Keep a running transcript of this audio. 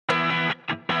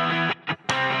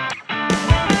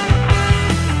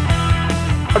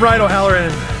I'm Ryan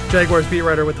O'Halloran, Jaguars beat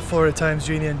writer with the Florida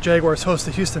Times-Union. Jaguars host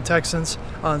the Houston Texans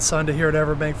on Sunday here at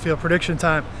Everbank Field. Prediction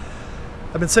time.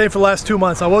 I've been saying for the last 2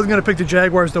 months I wasn't going to pick the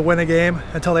Jaguars to win a game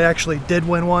until they actually did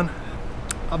win one.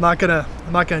 I'm not gonna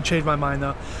change my mind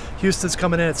though. Houston's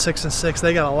coming in at 6-6.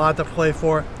 They got a lot to play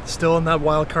for. Still in that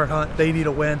wild card hunt. They need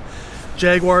a win.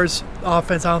 Jaguars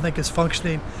offense I don't think is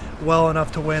functioning well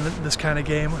enough to win this kind of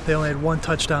game. They only had 1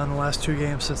 touchdown in the last 2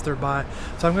 games since their bye.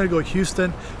 So I'm going to go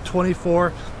Houston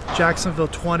 24, Jacksonville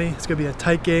 20. It's going to be a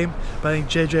tight game, but I think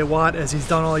J.J. Watt, as he's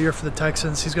done all year for the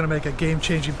Texans, he's going to make a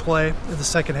game-changing play in the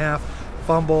second half.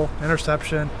 Fumble,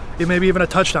 interception, maybe even a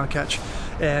touchdown catch,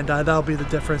 and that'll be the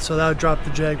difference. So that would drop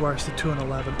the Jaguars to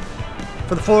 2-11.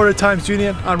 For the Florida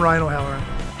Times-Union, I'm Ryan O'Halloran.